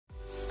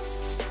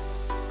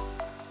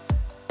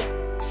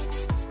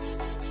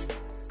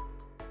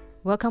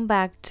Welcome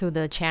back to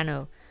the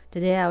channel.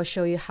 Today I'll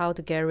show you how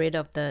to get rid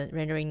of the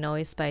rendering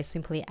noise by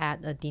simply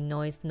add a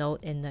denoise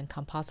node in the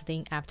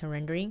compositing after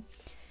rendering.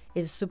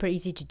 It's super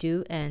easy to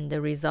do and the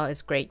result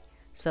is great.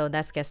 So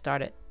let's get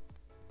started.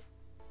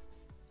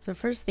 So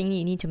first thing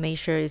you need to make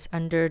sure is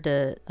under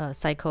the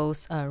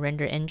Cycle's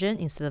render engine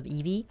instead of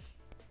Eevee.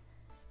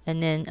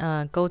 And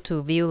then go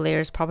to View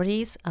Layers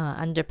Properties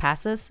under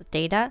Passes,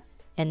 Data,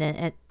 and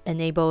then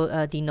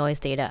enable denoise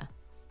data.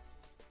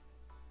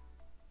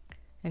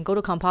 And go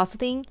to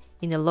Compositing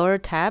in the lower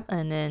tab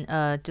and then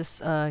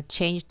just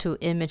change to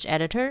Image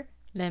Editor.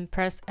 Then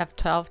press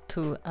F12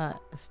 to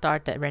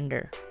start the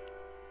render.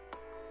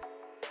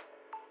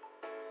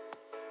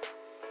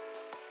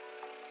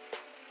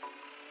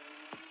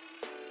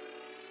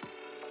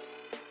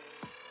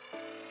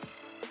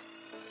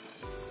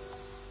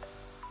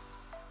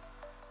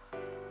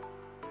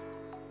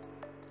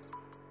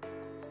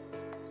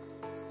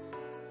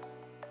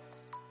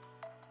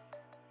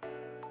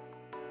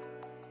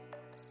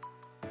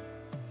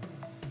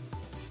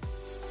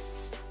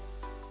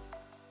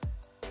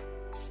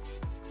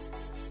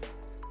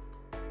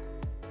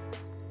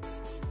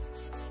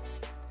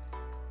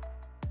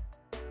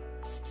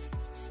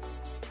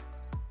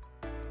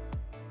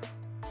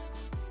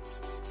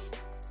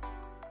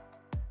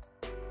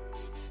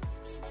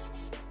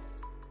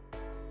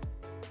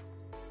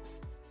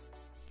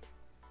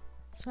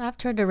 So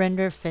after the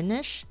render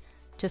finish,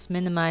 just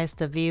minimize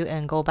the view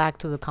and go back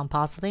to the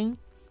compositing.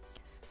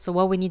 So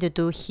what we need to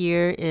do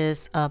here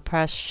is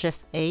press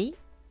Shift A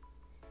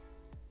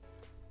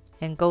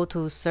and go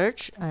to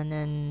search and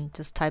then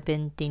just type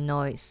in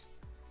denoise.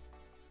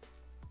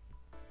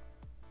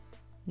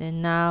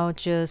 Then now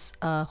just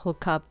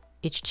hook up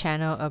each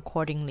channel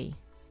accordingly.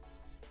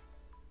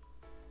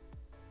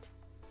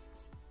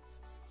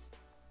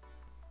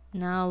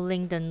 Now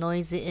link the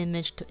noisy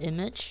image to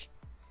image.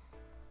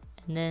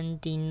 And then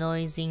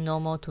denoising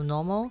normal to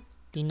normal,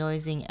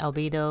 denoising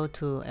albedo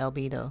to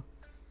albedo.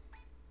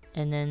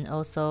 And then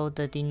also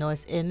the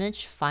denoise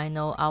image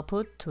final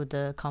output to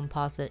the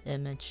composite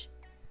image.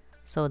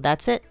 So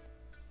that's it.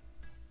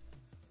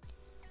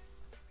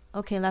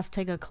 Okay, let's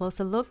take a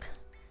closer look.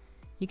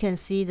 You can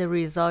see the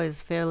result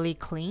is fairly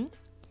clean.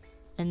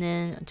 And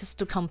then just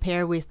to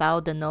compare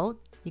without the node,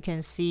 you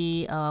can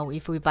see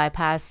if we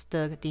bypass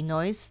the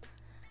denoise,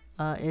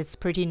 it's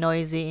pretty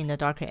noisy in the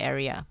darker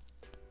area.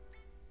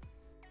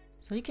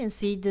 So you can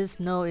see this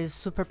node is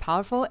super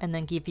powerful and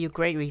then give you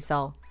great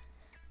result.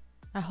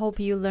 I hope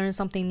you learned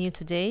something new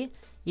today.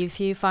 If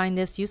you find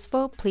this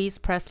useful, please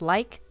press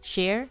like,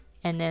 share,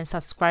 and then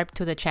subscribe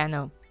to the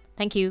channel.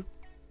 Thank you.